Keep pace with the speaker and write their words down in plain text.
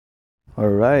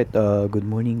Alright, good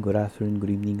morning, good afternoon,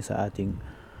 good evening sa ating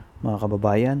mga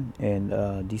kababayan. And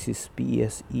this is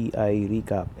PSEi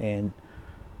recap. And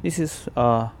this is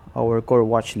our core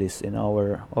watch list and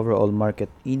our overall market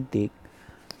intake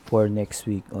for next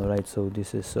week. Alright, so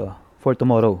this is for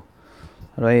tomorrow.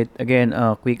 Alright, again,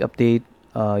 quick update.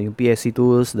 Yung PSE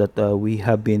tools that we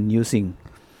have been using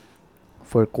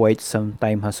for quite some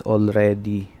time has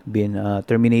already been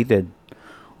terminated,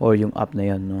 or yung app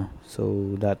na yan, no?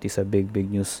 So that is a big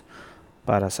news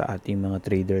para sa ating mga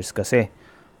traders kasi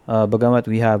bagamat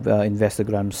we have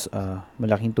Investograms,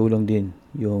 malaking tulong din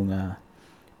yung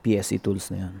PSE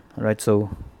tools na yan. Alright, so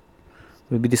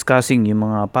we'll be discussing yung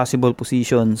mga possible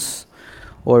positions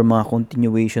or mga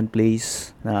continuation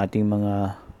plays na ating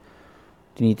mga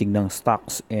tinitignang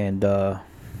stocks. And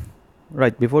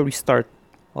right, before we start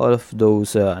all of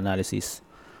those analysis,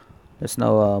 let's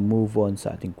now move on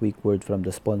sa ating quick word from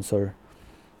the sponsor.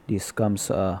 This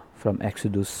comes from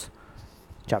Exodus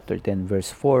chapter 10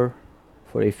 verse 4.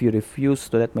 For if you refuse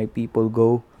to let my people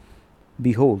go,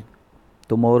 behold,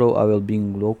 tomorrow I will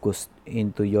bring locusts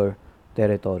into your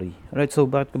territory. Alright, so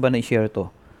bakit ko ba na-share to?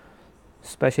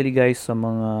 Especially guys sa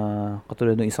mga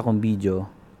katulad ng isa kong video,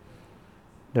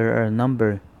 there are a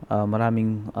number,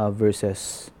 maraming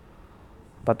verses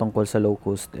patungkol sa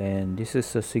locust, and this is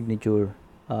a signature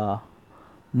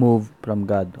move from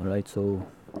God. Alright, so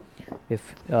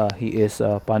if He is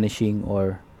punishing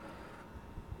or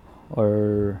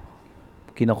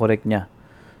kinokorek niya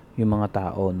yung mga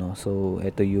tao, no? So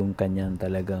ito yung kanyang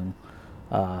talagang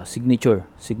signature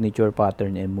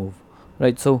pattern and move.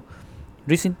 Right, so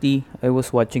recently I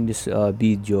was watching this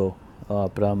video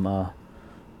from I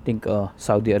think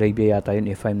Saudi Arabia yata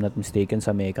yun, if I'm not mistaken,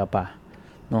 sa Mecca pa,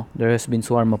 no? There has been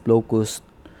swarm of locusts,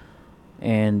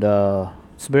 and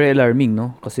it's very alarming,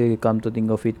 no? Kasi come to think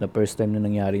of it, na first time na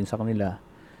nangyari sa kanila.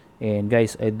 And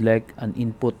guys, I'd like an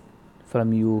input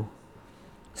from you,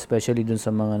 especially dun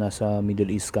sa mga nasa Middle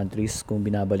East countries, kung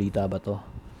binabalita ba to.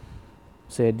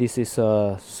 So this is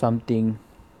something,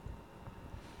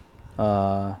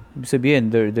 ibig sabihin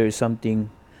there is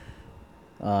something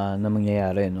na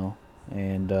mangyayari, no?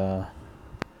 And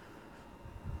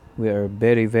we are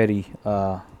very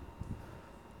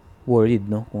worried,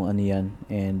 no, kung ano yan.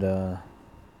 And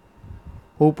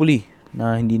hopefully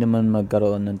na hindi naman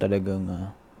magkaroon ng talagang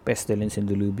pestilence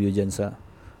and dilubyo dyan sa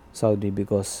Saudi,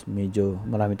 because medyo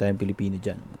marami tayong Pilipino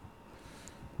dyan.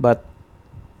 But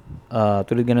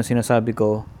tulad nga ng sinasabi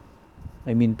ko,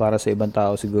 I mean, para sa ibang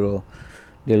tao siguro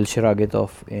they'll shrug it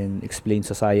off and explain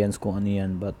sa science kung ano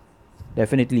yan. But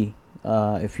definitely,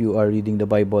 if you are reading the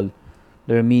Bible,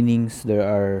 there are meanings, there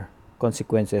are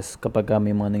consequences kapag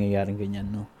may mga nangyayaring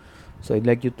ganyan, no? So I'd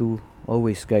like you to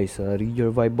always, guys, read your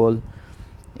Bible,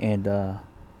 and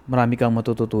marami kang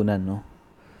matututunan, no?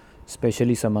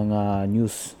 Especially sa mga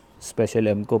news, special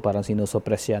M ko parang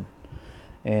sinosuppress yan.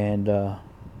 And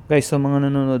guys, sa mga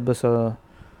nanonood ba sa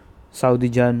Saudi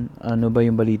dyan, ano ba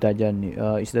yung balita dyan?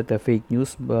 Is that a fake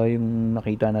news ba yung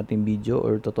nakita natin video,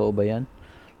 or totoo ba yan?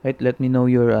 Right, let me know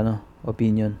your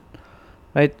opinion.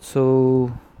 Right, so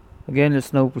again,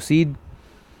 let's now proceed.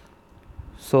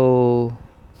 So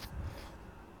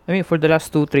I mean, for the last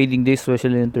 2 trading days,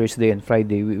 especially on Thursday and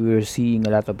Friday, we were seeing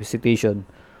a lot of hesitation.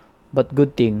 But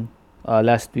good thing,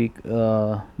 last week,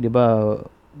 di ba,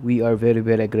 we are very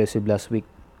aggressive last week.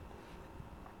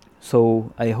 So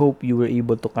I hope you were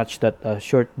able to catch that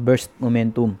short burst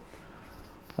momentum.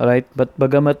 Alright, but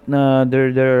bagamat na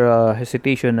there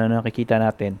hesitation na nakikita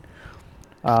natin,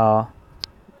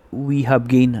 we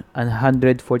have gained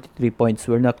 143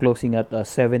 points. We're now closing at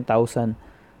 7,904.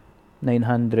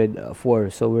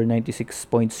 So we're 96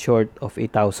 points short of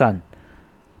 8,000.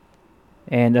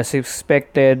 And as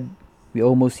expected, we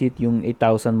almost hit yung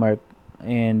 8,000 mark.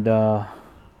 And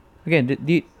again,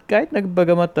 kahit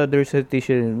nagbagamat there's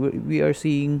hesitation, we are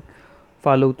seeing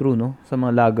follow through, no, sa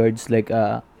mga laggards like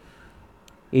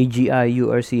AGI,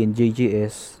 URC, and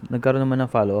JGS. Nagkaroon naman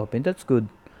ng follow up, and that's good,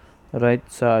 right,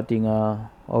 sa ating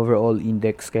overall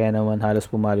index. Kaya naman halos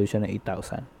pumalo siya ng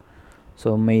 8,000.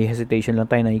 So may hesitation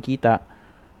lang tayo nakikita,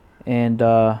 and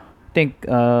think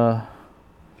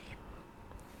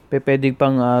pwede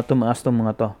pang tumaas tong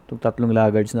mga to, itong tatlong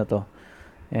laggards na to.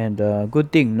 And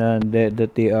good thing na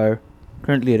that they are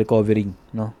currently recovering,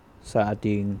 no, sa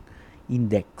ating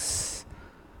index.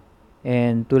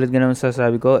 And tulad nga naman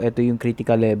sasabi ko, ito yung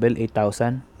critical level,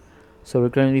 8,000. So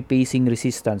we're currently facing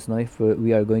resistance, no, if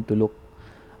we are going to look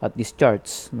at these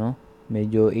charts, no.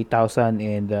 Medyo 8,000,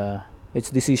 and it's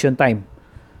decision time.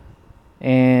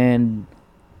 And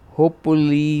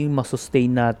hopefully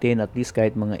masustain natin at least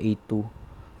kahit mga 8,2.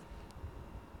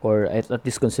 or at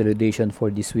least consolidation for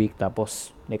this week,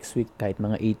 tapos next week kahit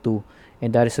mga A2,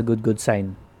 and that is a good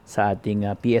sign sa ating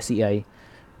PSEi,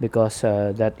 because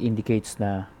that indicates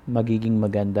na magiging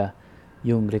maganda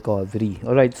yung recovery.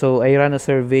 Alright, so I ran a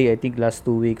survey I think last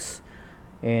 2 weeks,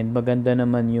 and maganda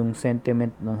naman yung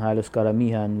sentiment ng halos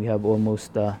karamihan. We have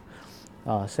almost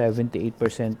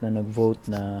 78% na nag-vote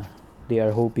na they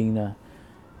are hoping na,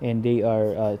 and they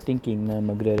are thinking na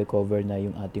magre-recover na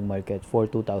yung ating market for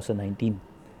 2019.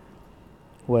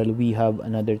 While we have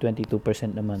another 22%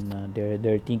 naman na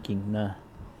they're thinking na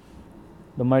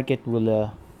the market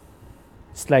will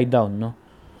slide down, no?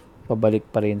 Pabalik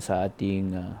pa rin sa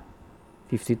ating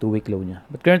 52-week low niya.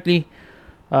 But currently,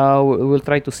 we'll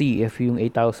try to see if yung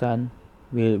 8,000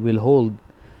 will hold,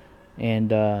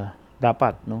 and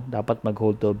dapat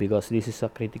mag-hold to, because this is a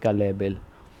critical level,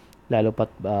 lalo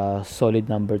pat solid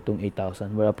number tong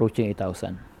 8,000. We're approaching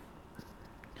 8,000.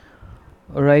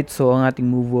 Alright, so ang ating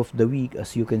move of the week,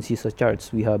 as you can see sa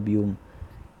charts, we have yung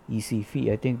ECP.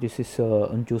 I think this is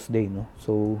on Tuesday, no?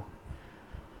 So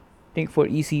I think for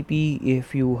ECP,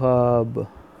 if you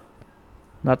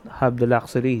not have the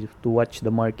luxury to watch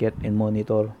the market and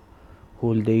monitor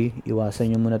whole day,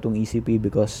 iwasan nyo muna tong ECP,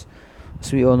 because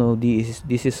as we all know, this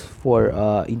is for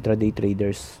intraday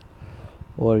traders,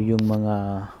 or yung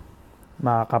mga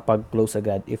makakapag-close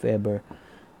agad if ever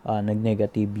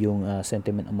nag-negative yung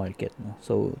sentiment ng market, no?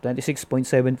 So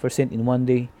 26.7% in one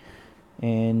day,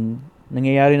 and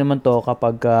nangyayari naman to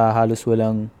kapag halos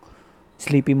walang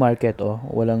sleepy market,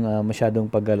 walang masyadong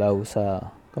paggalaw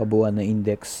sa kabuuan na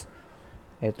index.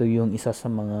 Ito yung isa sa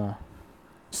mga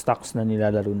stocks na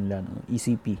nilalaro nila, no?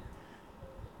 ECP.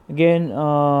 Again,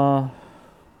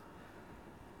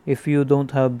 if you don't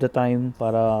have the time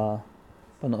para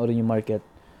panoorin yung market,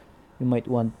 you might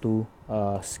want to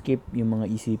skip yung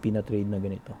mga ECP na trade na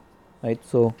ganito. Right?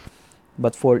 So,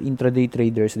 but for intraday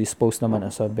traders, this post naman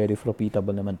as a very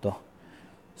profitable naman to.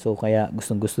 So, kaya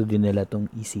gustong-gusto din nila tong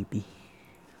ECP.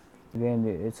 Again,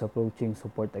 it's approaching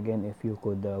support again. If you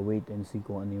could wait and see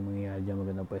kung ano yung mangyayari dyan,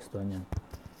 magandang pwesto niyan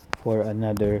for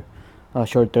another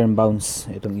short-term bounce,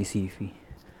 itong ECP.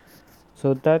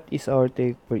 So, that is our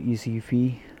take for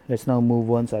ECP. Let's now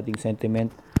move on sa ating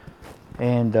sentiment.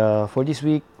 And for this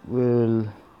week, we'll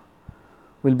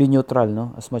be neutral,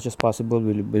 no? As much as possible,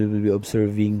 we'll be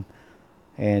observing,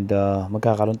 and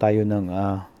magkakaroon tayo ng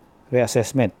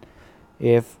reassessment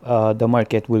if the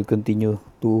market will continue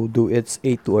to do its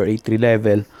A2 or A3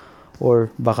 level,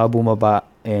 or baka bumaba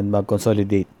and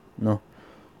mag-consolidate, no?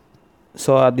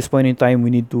 So at this point in time,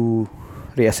 we need to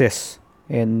reassess,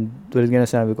 and tulad nga na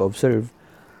sinabi ko, observe,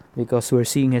 because we're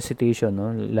seeing hesitation,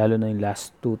 no? Lalo na yung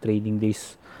last 2 trading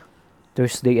days,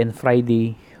 Thursday and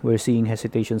Friday, we're seeing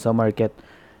hesitation sa market.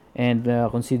 And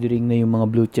considering na yung mga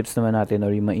blue chips naman natin,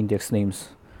 or yung mga index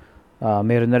names,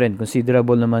 meron na rin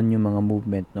considerable naman yung mga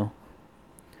movement, no?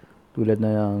 Tulad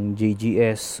na ng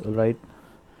JGS, alright?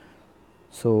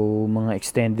 So, mga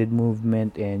extended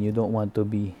movement, and you don't want to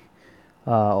be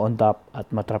on top at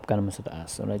matrap ka naman sa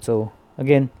taas, alright? So,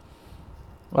 again,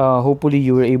 hopefully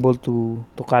you were able to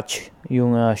catch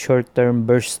yung short-term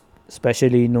burst,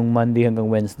 especially nung Monday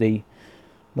hanggang Wednesday.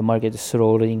 The market is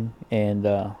roaring, and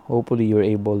hopefully you're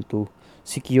able to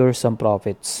secure some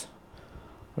profits,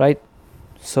 right?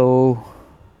 So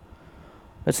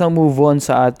let's now move on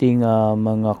sa ating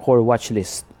mga core watch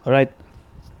list. Alright,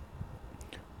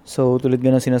 so tulad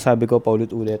nga ng sinasabi ko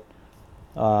paulit-ulit,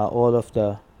 all of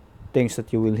the things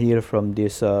that you will hear from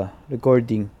this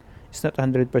recording is not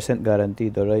 100%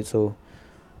 guaranteed. Alright, so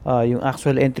yung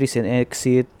actual entries and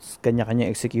exits,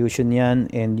 kanya-kanya execution yan,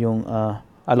 and yung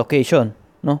allocation,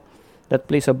 no, that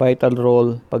plays a vital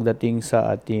role pagdating sa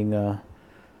ating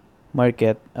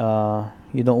market.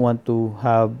 You don't want to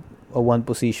have a one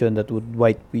position that would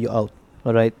wipe you out,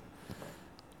 all right,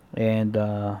 and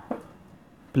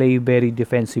play very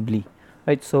defensively,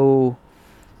 right? So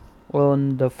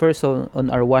on the first on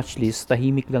our watch list,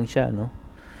 tahimik lang siya, no,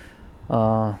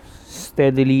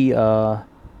 steadily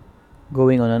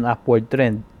going on an upward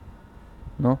trend,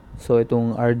 no? So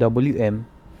itong RWM,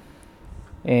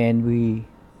 and we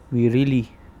really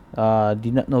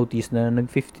did not notice na nag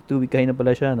 52 week high na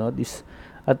pala siya, no?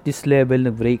 At this level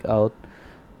nag breakout,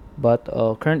 but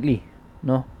currently,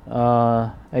 no,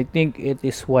 I think it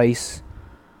is wise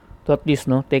to at least,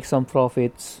 no, take some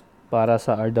profits para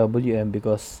sa RWM,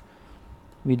 because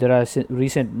with the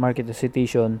recent market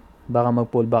hesitation, baka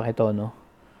mag-pull back ito, no?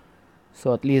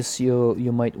 So at least you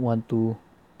might want to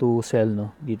sell,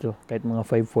 no, dito kahit mga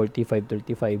 540,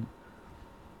 535,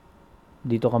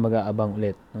 dito ka mag-aabang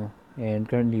ulit, no? And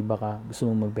currently baka gusto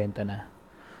mong magbenta na,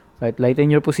 right?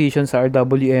 Lighten your position sa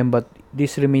RWM, but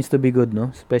this remains to be good, no?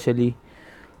 Especially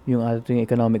yung ating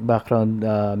economic background,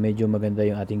 medyo maganda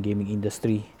yung ating gaming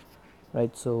industry.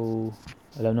 Right? So,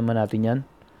 alam naman natin yan.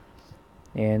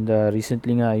 And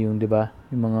recently nga, yung, di ba,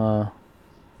 yung mga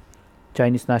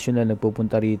Chinese national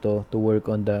nagpupunta rito to work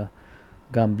on the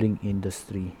gambling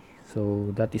industry.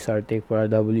 So, that is our take for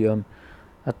RWM.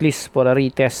 At least for a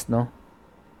retest, no?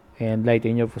 And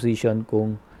lighten your position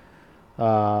kung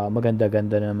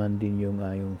maganda-ganda naman din yung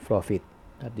profit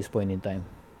at this point in time.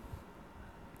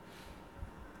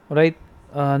 Alright,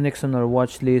 next on our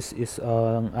watch list is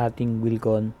ang ating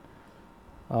Wilcon.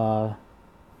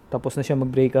 Tapos na siya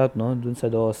mag-breakout, no? Dun sa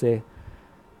 12.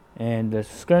 And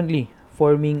currently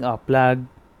forming a plug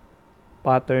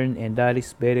pattern, and that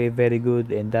is very very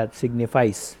good, and that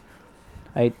signifies,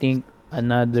 I think,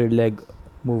 another leg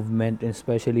movement, and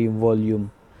especially yung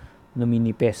volume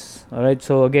numinipes. Alright,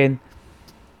 so again,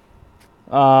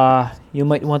 you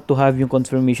might want to have yung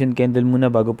confirmation candle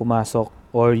muna bago pumasok,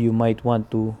 or you might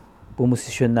want to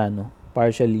pumosisyon na, no,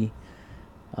 partially,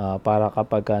 para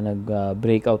kapag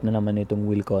nag-breakout na naman itong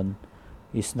Wilcon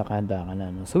is nakahanda ka na,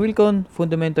 no? So Wilcon,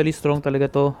 fundamentally strong talaga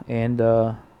to, and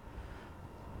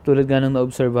tulad nga ng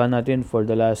naobserbahan natin for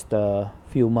the last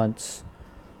few months,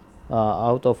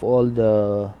 out of all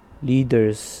the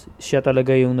leaders, siya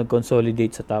talaga yung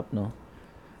nag-consolidate sa top, no?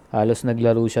 Halos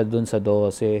naglaro siya dun sa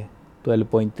 12,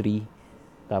 12.3,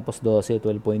 tapos 12,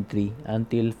 12.3,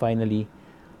 until finally,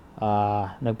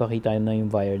 nagpakita na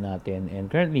yung buyer natin. And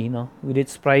currently, no, with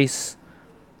its price,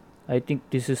 I think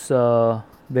this is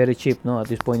very cheap, no?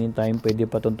 At this point in time, pwede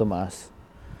pa itong tumaas.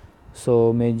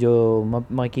 So, medyo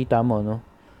makikita mo, no?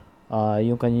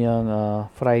 Yung kanyang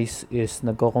price is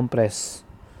nagko-compress.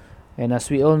 And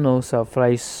as we all know, sa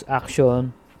price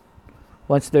action,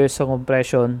 once there's a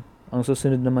compression, ang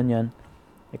susunod naman yan,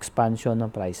 expansion ng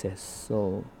prices.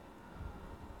 So,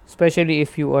 especially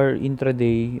if you are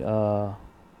intraday,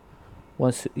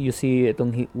 once you see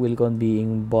itong Wilcon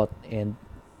being bought and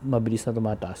mabilis na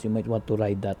tumataas, you might want to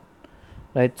ride that.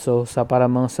 Right? So, sa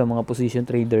mga position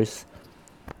traders,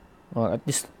 or at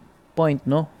this point,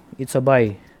 no, it's a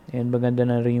buy. And maganda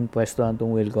na rin yung pwesto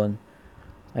itong Wilcon.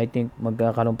 I think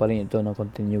magkakaroon pa rin ito ng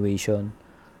continuation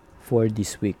for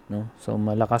this week, no? So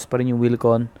malakas pa rin yung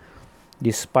Wilcon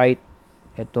despite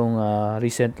itong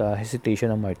recent hesitation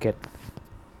ng market.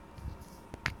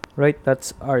 Right,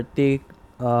 that's our take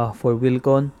for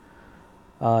Wilcon.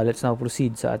 Let's now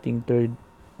proceed sa ating third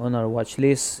on our watch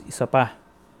list. Isa pa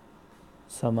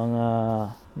sa mga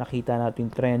nakita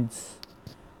nating trends,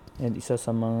 and isa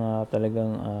sa mga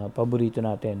talagang paborito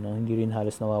natin, no? Hindi rin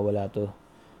halos nawawala to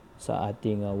sa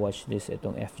ating watch list,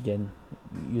 itong FGen.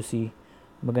 You see,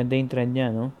 maganda yung trend niya,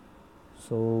 no?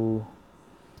 So,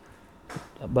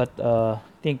 but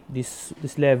think this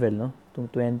level, no, itong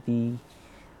 20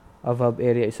 above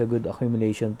area is a good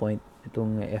accumulation point,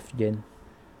 itong FGen.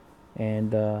 And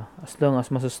as long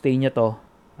as masustain niya to,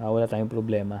 wala tayong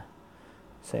problema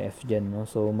sa FGen, no?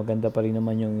 So, maganda pa rin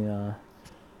naman yung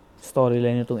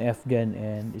storyline nitong FGen,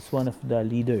 and it's one of the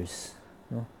leaders,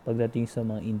 no, pagdating sa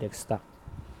mga index stock.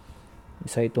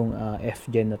 Isa itong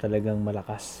FGen na talagang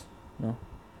malakas, no?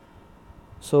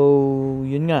 So,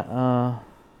 yun nga,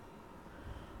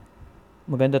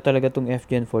 maganda talaga itong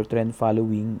FGen for trend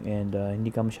following, and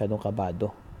hindi ka masyadong kabado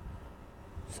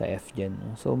sa FGen, no?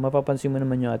 So, mapapansin mo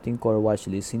naman yung ating core watch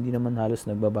list, hindi naman halos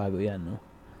nagbabago yan, no?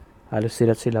 Halos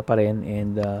sila pa rin,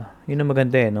 and yun ang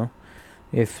maganda, no?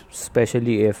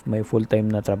 Especially if may full-time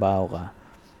na trabaho ka.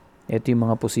 Ito yung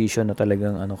mga position na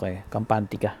talagang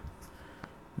kampante ka,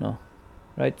 no?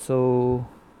 Right, so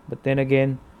but then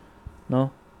again,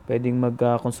 no, pwedeng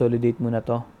mag-consolidate muna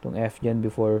itong FGen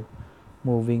before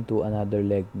moving to another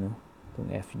leg, no, itong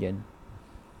FGen.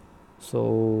 So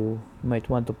you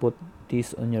might want to put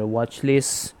this on your watch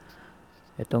list,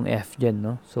 itong FGen,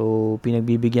 no. So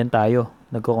pinagbibigyan tayo,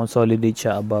 nagko-consolidate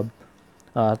siya above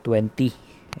 20,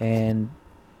 and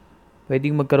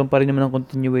pwedeng magkaroon pa rin naman ng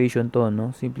continuation to,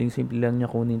 no. Simple lang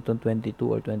niya kunin itong 22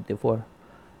 or 24,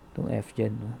 itong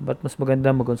FGen, no? But mas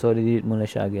maganda mag-consolidate muna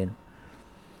siya again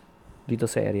dito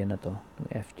sa area na to,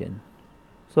 itong FGen.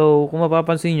 So, kung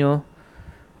mapapansin nyo,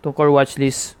 itong core watch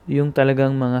list, yung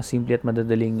talagang mga simple at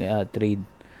madadaling trade,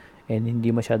 and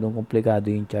hindi masyadong komplikado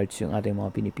yung charts yung ating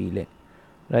mga pinipili.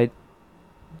 Right?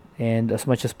 And as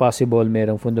much as possible,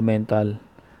 merong fundamental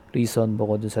reason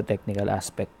bukod dun sa technical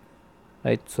aspect.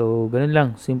 Right? So, ganun lang.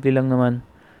 Simple lang naman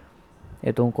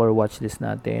itong core watch list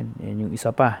natin. And yung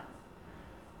isa pa,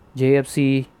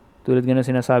 JFC, tulad nga ng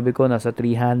sinasabi ko, nasa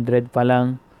 300 pa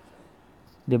lang.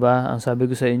 'Di ba? Ang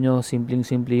sabi ko sa inyo,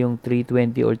 simpleng-simple yung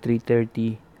 320 or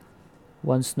 330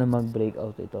 once na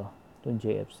mag-breakout itong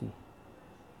JFC.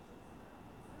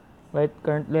 Right,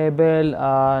 current level,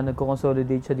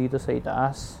 nagko-consolidate siya dito sa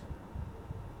itaas.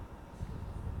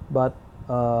 But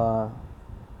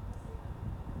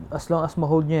as long as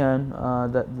ma-hold niya yan,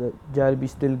 the Jollibee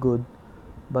is still good.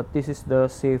 But this is the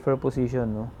safer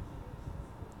position, no?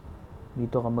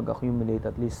 Dito ka mag-accumulate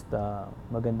at least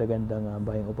maganda-gandang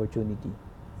buying opportunity.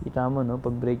 Kita mo, no?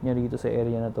 Pag break niya dito sa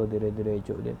area na to,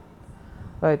 dire-diretso ulit.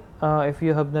 Right, if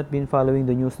you have not been following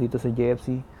the news dito sa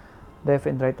JFC, left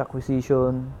and right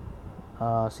acquisition,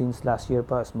 since last year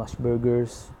pa, Smash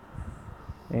Burgers,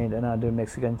 and another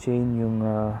Mexican chain, yung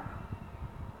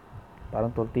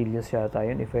parang tortillas yata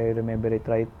yun, if I remember it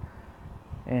right.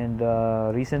 And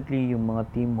recently, yung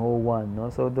mga Team Ho 1, no?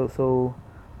 So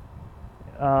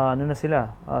ano na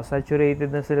sila, saturated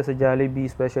na sila sa Jollibee,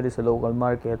 especially sa local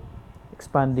market.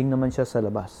 Expanding naman siya sa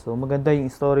labas. So maganda yung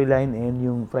storyline and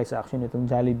yung price action nitong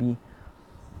Jollibee.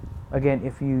 Again,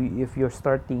 if you're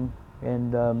starting and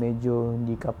medyo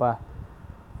hindi ka pa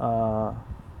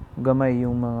gamay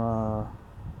yung mga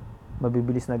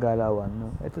mabibilis na galawan,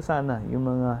 no? Ito sana yung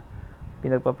mga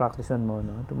pinagpa-practicean mo,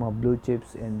 no? Itong mga blue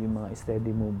chips and yung mga steady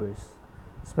movers.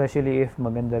 Especially if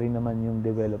maganda rin naman yung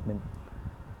development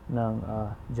ng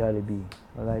Jollibee.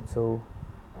 Alright, so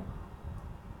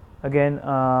again,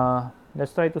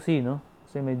 let's try to see, no?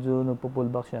 Kasi medyo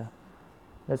nagpo-pullback siya.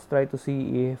 Let's try to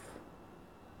see if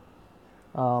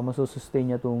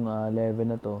masusustain niya tong level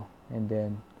na to, and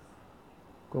then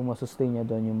kung masustain niya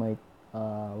doon, you might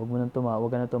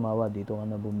wag ka na tumawa, dito ka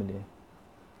na bumili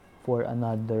for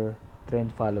another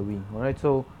trend following. Alright,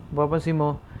 so mapapansin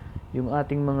mo yung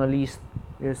ating mga list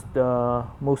is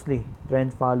mostly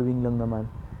trend following lang naman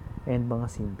and mga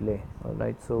simple.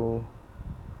 Alright, so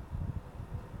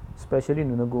especially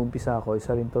nung nag-uumpisa ako,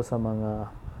 isa rin to sa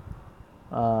mga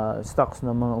stocks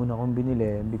na mga una kong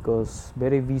binili because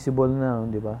very visible na,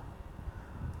 di ba?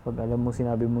 Pag alam mo,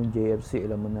 sinabi mong JFC,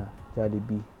 alam mo na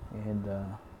Jollibee, and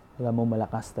alam mo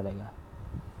malakas talaga.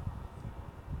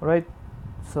 Alright,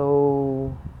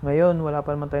 so ngayon wala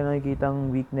pa naman tayo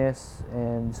nakikitang weakness,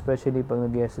 and especially pag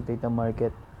nag-hesitate ang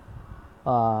market,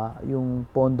 yung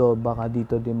pondo baka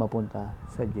dito din mapunta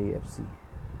sa JFC.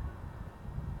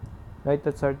 Right,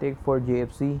 that's our take for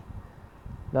JFC.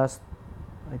 Last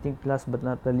but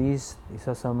not the least,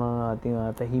 isa sa mga ating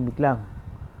tahimik lang,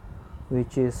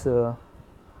 which is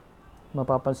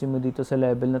mapapansin mo dito sa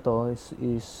level na to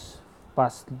is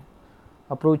past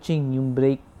approaching yung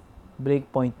break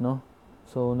point, no?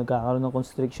 So nagkakaroon ng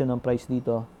constriction ng price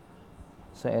dito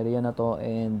sa area na to,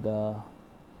 and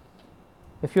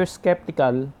if you're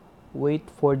skeptical, wait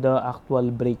for the actual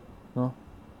break, no?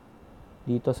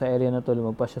 Dito sa area na to,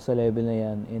 lumagpas siya sa level na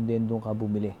yan, and then doon ka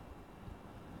bumili.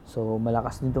 So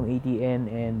malakas din tong ATN,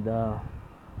 and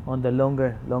on the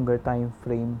longer time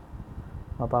frame,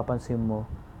 mapapansin mo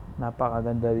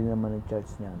napakaganda rin naman ng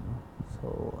charts niya, no? So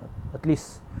at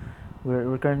least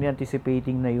we're currently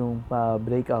anticipating na yung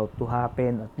breakout to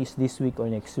happen at least this week or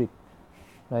next week,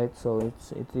 right? So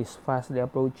it is fastly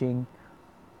approaching,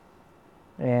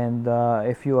 and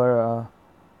if you are a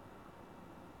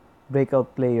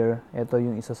breakout player, ito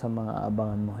yung isa sa mga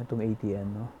abangan mo, itong ATN,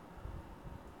 no?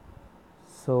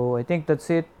 So I think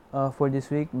that's it for this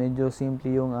week. Medyo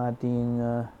simple yung ating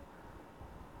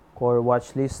core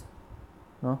watch list,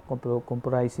 no?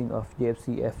 Comprising of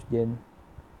GFC, FGen,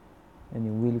 and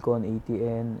yung Wilcon,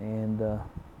 ATN, and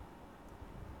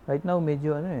right now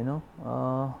medyo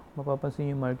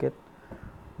mapapansin yung market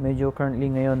medyo currently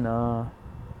ngayon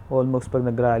almost pag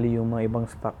nag-rally yung mga ibang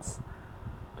stocks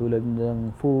tulad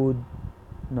ng food,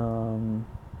 ng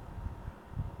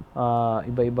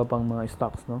iba-iba pang mga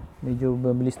stocks, no? Medyo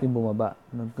mabilis din bumaba.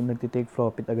 Nagti-take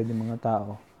profit agad yung mga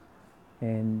tao,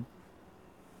 and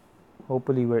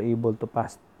hopefully we're able to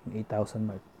pass 8,000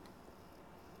 mark.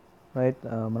 Right?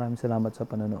 Maraming salamat sa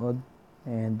panonood,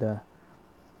 and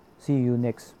see you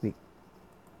next week.